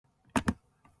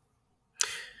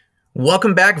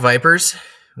Welcome back, Vipers.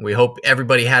 We hope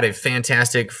everybody had a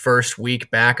fantastic first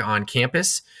week back on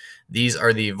campus. These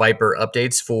are the Viper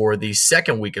updates for the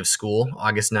second week of school,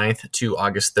 August 9th to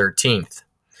August 13th.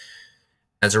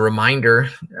 As a reminder,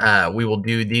 we will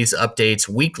do these updates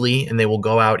weekly, and they will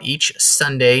go out each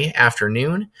Sunday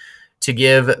afternoon to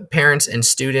give parents and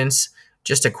students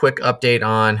just a quick update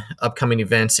on upcoming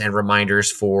events and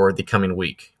reminders for the coming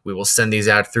week. We will send these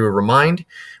out through a Remind.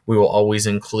 We will always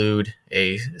include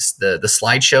the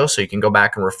slideshow, so you can go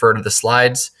back and refer to the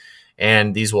slides.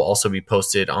 And these will also be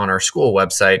posted on our school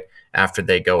website after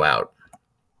they go out.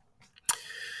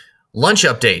 Lunch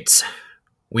updates.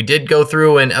 We did go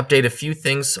through and update a few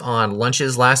things on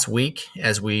lunches last week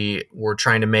as we were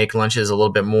trying to make lunches a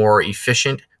little bit more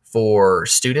efficient for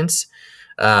students.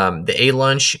 The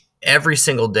A-lunch every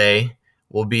single day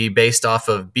will be based off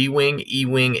of B-Wing,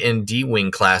 E-Wing, and D-Wing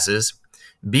classes.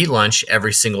 B-Lunch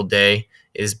every single day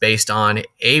is based on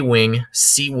A-Wing,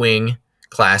 C-Wing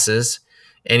classes.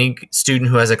 Any student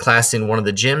who has a class in one of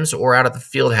the gyms or out at the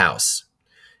field house.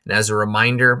 And as a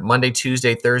reminder, Monday,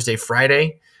 Tuesday, Thursday,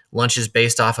 Friday, lunch is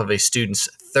based off of a student's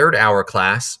third hour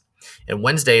class. And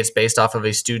Wednesday, it's based off of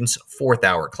a student's fourth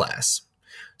hour class.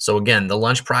 So again, the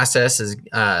lunch process is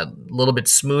a little bit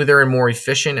smoother and more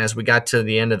efficient as we got to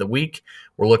the end of the week.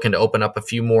 We're looking to open up a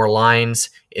few more lines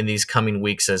in these coming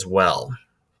weeks as well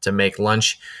to make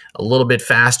lunch a little bit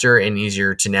faster and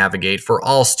easier to navigate for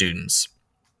all students.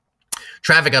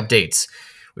 Traffic updates.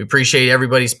 We appreciate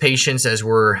everybody's patience as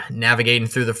we're navigating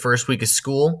through the first week of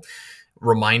school.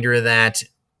 Reminder that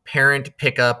parent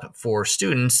pickup for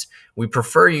students, we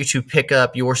prefer you to pick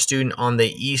up your student on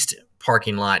the east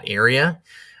parking lot area.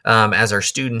 As our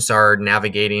students are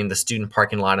navigating the student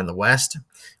parking lot in the west.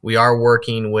 We are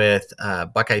working with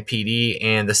Buckeye PD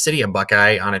and the city of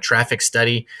Buckeye on a traffic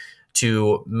study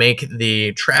to make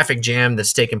the traffic jam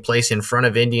that's taking place in front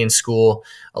of Indian School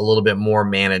a little bit more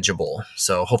manageable.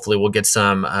 So hopefully we'll get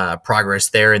some progress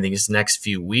there in these next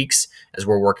few weeks as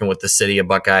we're working with the city of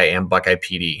Buckeye and Buckeye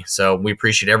PD. So we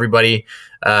appreciate everybody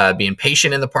being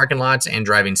patient in the parking lots and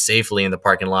driving safely in the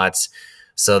parking lots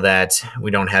so that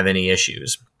we don't have any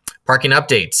issues. Parking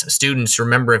updates. Students,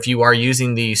 remember, if you are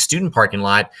using the student parking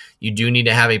lot, you do need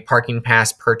to have a parking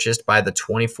pass purchased by the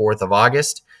 24th of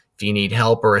August. If you need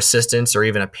help or assistance or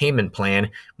even a payment plan,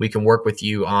 we can work with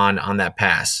you on that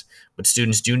pass. But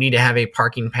students do need to have a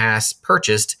parking pass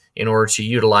purchased in order to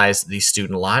utilize the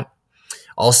student lot.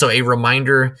 Also, a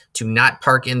reminder to not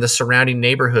park in the surrounding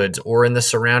neighborhoods or in the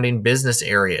surrounding business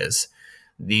areas.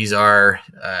 These are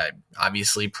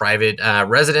obviously private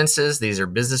residences. These are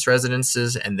business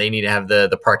residences, and they need to have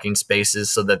the parking spaces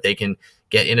so that they can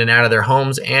get in and out of their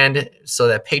homes and so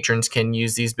that patrons can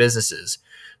use these businesses.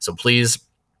 So please,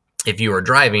 if you are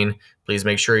driving, please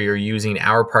make sure you're using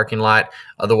our parking lot.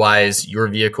 Otherwise, your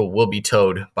vehicle will be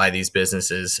towed by these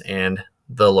businesses and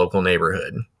the local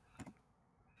neighborhood.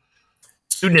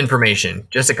 Student information,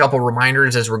 just a couple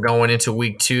reminders as we're going into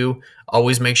week 2.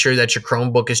 Always make sure that your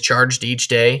Chromebook is charged each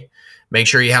day. Make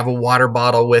sure you have a water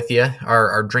bottle with you.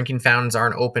 Our drinking fountains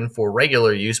aren't open for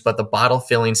regular use, but the bottle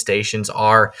filling stations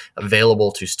are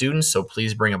available to students, so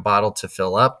please bring a bottle to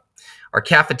fill up. Our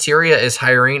cafeteria is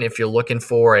hiring if you're looking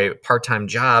for a part-time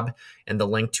job, and the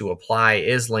link to apply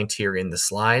is linked here in the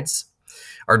slides.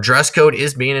 Our dress code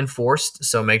is being enforced,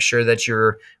 so make sure that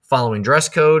you're following dress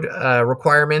code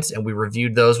requirements, and we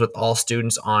reviewed those with all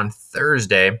students on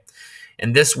Thursday.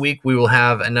 And this week, we will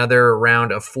have another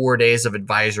round of 4 days of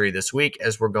advisory this week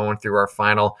as we're going through our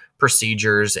final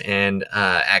procedures and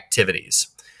activities.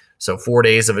 So 4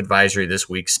 days of advisory this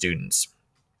week, students.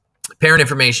 Parent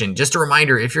information, just a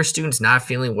reminder, if your student's not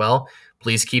feeling well,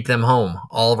 please keep them home.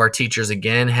 All of our teachers,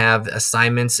 again, have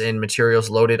assignments and materials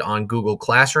loaded on Google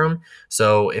Classroom.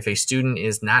 So if a student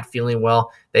is not feeling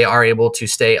well, they are able to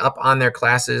stay up on their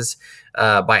classes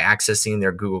by accessing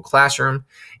their Google Classroom.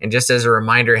 And just as a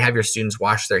reminder, have your students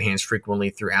wash their hands frequently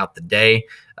throughout the day.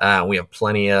 We have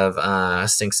plenty of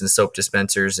sinks and soap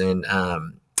dispensers and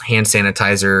hand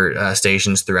sanitizer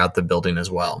stations throughout the building as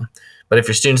well. But if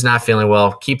your student's not feeling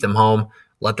well, keep them home.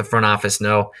 Let the front office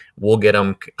know. We'll get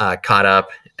them caught up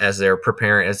as they're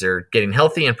preparing, as they're getting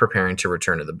healthy and preparing to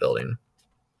return to the building.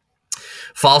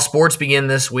 Fall sports begin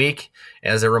this week.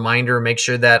 As a reminder, make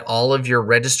sure that all of your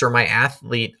Register My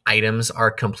Athlete items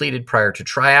are completed prior to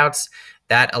tryouts.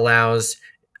 That allows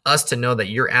us to know that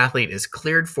your athlete is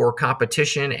cleared for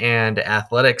competition and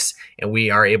athletics, and we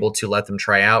are able to let them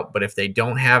try out. But if they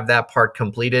don't have that part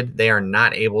completed, they are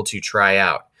not able to try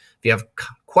out. If you have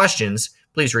questions,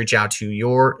 please reach out to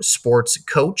your sports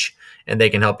coach, and they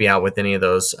can help you out with any of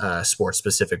those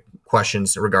sports-specific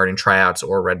questions regarding tryouts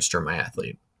or Register My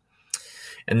Athlete.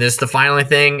 And this, the final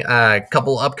thing, a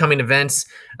couple upcoming events.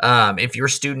 If your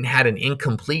student had an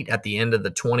incomplete at the end of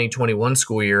the 2021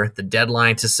 school year, the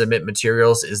deadline to submit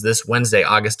materials is this Wednesday,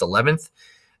 August 11th.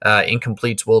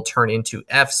 Incompletes will turn into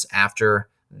Fs after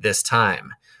this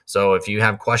time. So if you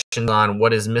have questions on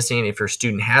what is missing, if your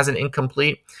student has an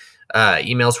incomplete,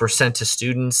 emails were sent to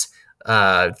students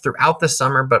throughout the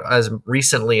summer, but as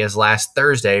recently as last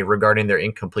Thursday regarding their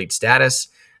incomplete status.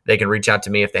 They can reach out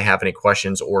to me if they have any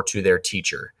questions or to their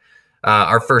teacher.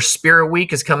 Our first Spirit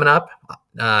Week is coming up,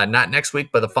 not next week,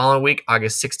 but the following week,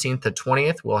 August 16th to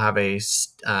 20th. We'll have a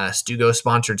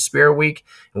Stugo-sponsored Spirit Week,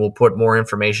 and we'll put more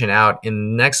information out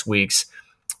in next week's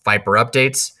Viper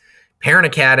Updates. Parent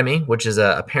Academy, which is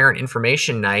a parent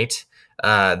information night.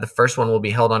 The first one will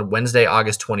be held on Wednesday,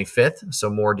 August 25th,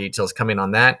 so more details coming on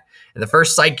that. And the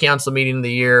first Site Council meeting of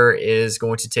the year is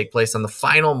going to take place on the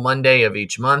final Monday of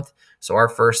each month. So our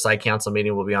first Site Council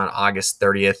meeting will be on August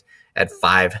 30th at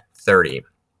 5:30.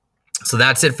 So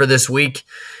that's it for this week.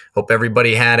 Hope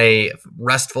everybody had a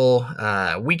restful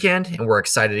weekend, and we're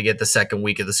excited to get the second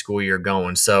week of the school year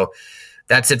going. So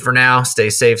that's it for now.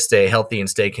 Stay safe, stay healthy, and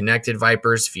stay connected,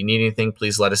 Vipers. If you need anything,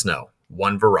 please let us know.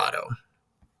 One Verado.